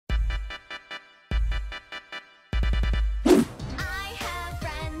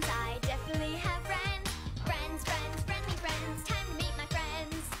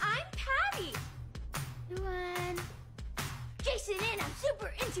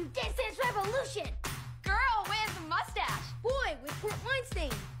Albert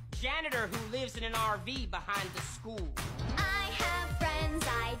Weinstein. Janitor who lives in an RV behind the school. I have friends,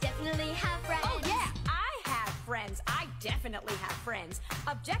 I definitely have friends. Oh yeah, I have friends. I definitely have friends.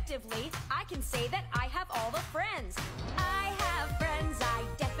 Objectively, I can say that I have all the friends. I have friends, I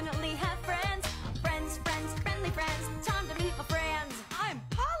definitely have friends. Friends, friends, friendly friends. Time to meet my friends. I'm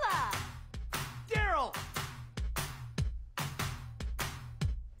Paula. Daryl!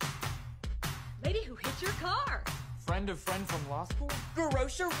 Lady who hit your car. Friend of friend from law school?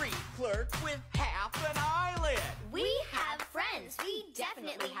 Grocery clerk with half an eyelid. We have friends, we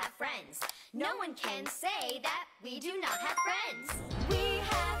definitely have friends. No one can say that we do not have friends. We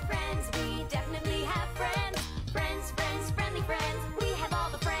have friends, we definitely have friends. Friends, friends, friendly friends, we have all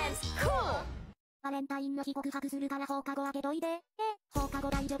the friends. Cool! バレンタインの日告白するから放課後開けといて。放課後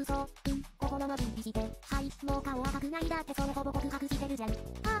大丈夫そう。心の準備して。はい、もう顔赤くないだってそれほぼ告白してるじゃん。あ、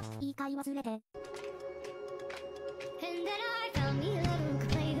言い換え忘れて。And then I found me a lover who could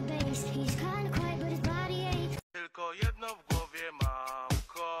play the bass. He's kinda quiet but his body aches. Tylko jedno w głowie mam.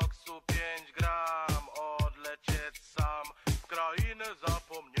 Koksu 5 gram. Odlecieć sam w krainę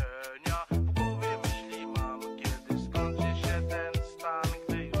zapomnienia. W głowie myśli mam, kiedy skończy się ten stan,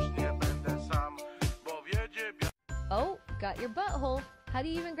 gdy już nie będę sam, bo wiedzie Oh, got your butthole. How do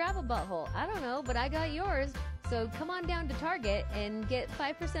you even grab a butthole? I don't know, but I got yours. So come on down to Target and get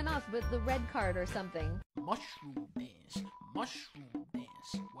 5% off with the red card or something. Mushroom dance. Mushroom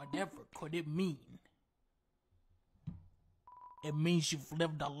dance. Whatever could it mean? It means you've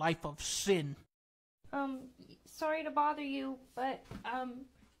lived a life of sin. Sorry to bother you, but,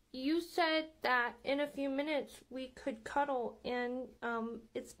 you said that in a few minutes we could cuddle, and,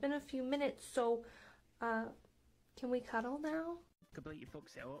 it's been a few minutes, so, can we cuddle now? Completely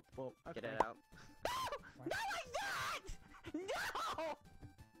fucks it up, but okay. Get it out. No, I didn't! No!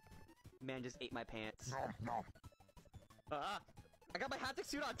 Man just ate my pants. No. I got my haptic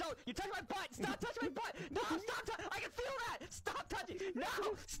suit on. Don't! You touch my butt! Stop touching my butt! No! Stop touching! I can feel that! Stop touching!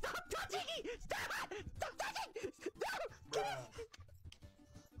 No! Stop touching! Stop! Stop touching! No! Get it!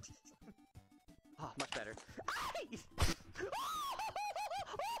 Oh, much better. Ay!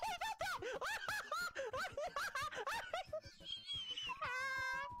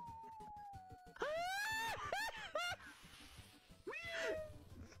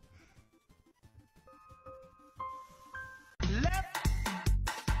 Left,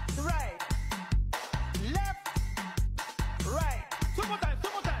 right, left, right. Two more times,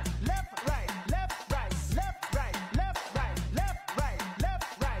 two more times. Left, right, left, right, left, right, left, right, left, right,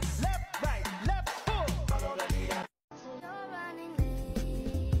 left, right, left, right, left, pull. You're running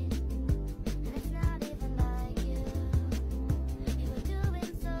late, and it's not even like you. You were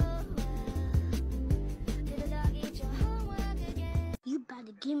doing so well. Did a dog eat your homework again? You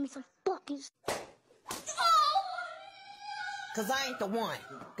better give me some fucking. 'Cause I ain't the one.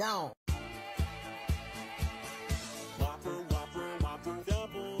 Gone. Whopper, Whopper, Whopper,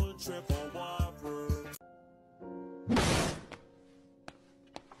 double, triple Whopper.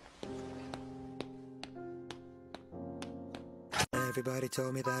 Everybody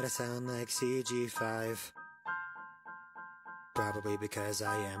told me that I sound like CG5. Probably because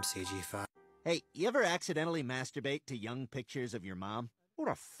I am CG5. Hey, you ever accidentally masturbate to young pictures of your mom? Who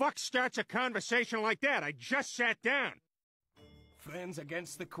the fuck starts a conversation like that? I just sat down. Friends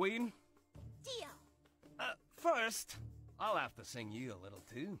against the Queen? Deal. First, I'll have to sing you a little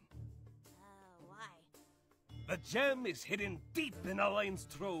tune. Why? The gem is hidden deep in a lion's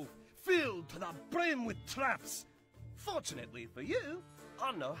trove, filled to the brim with traps. Fortunately for you,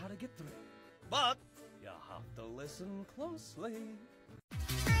 I know how to get through. But you have to listen closely.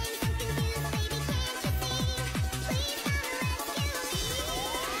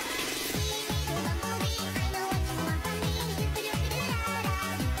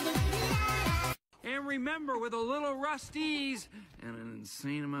 And remember, with a little Rusty's and an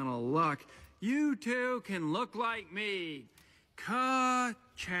insane amount of luck, you too can look like me.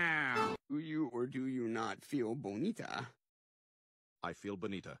 Ka-chow. Do you or do you not feel bonita? I feel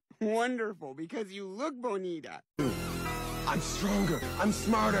bonita. Wonderful, because you look bonita. I'm stronger. I'm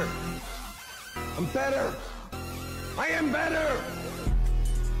smarter. I'm better. I am better.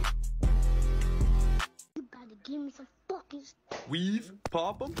 You better give me some fucking. Weave?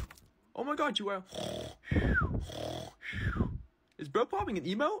 Pop 'em? Oh my god, you are. Is bro popping an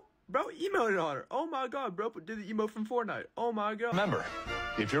emote? Bro emoted on her. Oh my god, bro did the emote from Fortnite. Oh my god. Remember,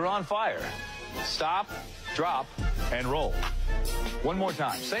 if you're on fire, stop, drop, and roll. One more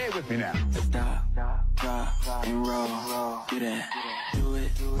time. Say it with me now. Stop, drop, and roll. Do that. Do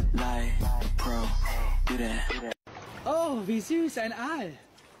it like pro. Do that. Oh, wie süß, ein Aal.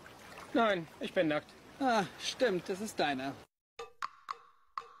 Nein, ich bin nackt. Ah, stimmt, das ist deiner.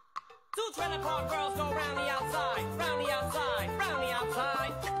 Two trailer park girls go round the outside, round the outside, round the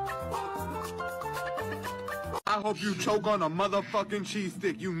outside. I hope you choke on a motherfucking cheese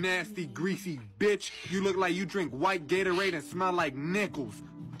stick, you nasty, greasy bitch. You look like you drink white Gatorade and smell like nickels.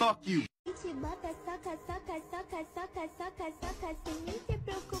 Fuck you.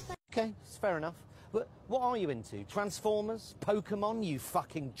 Okay, it's fair enough. But what are you into? Transformers? Pokemon, you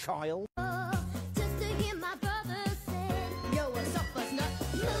fucking child?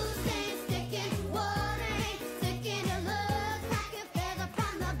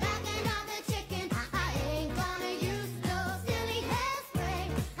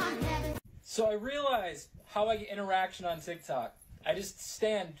 So I realize how I get interaction on TikTok. I just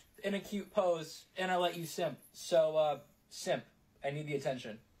stand in a cute pose and I let you simp. So, simp, I need the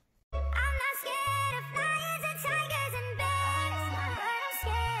attention.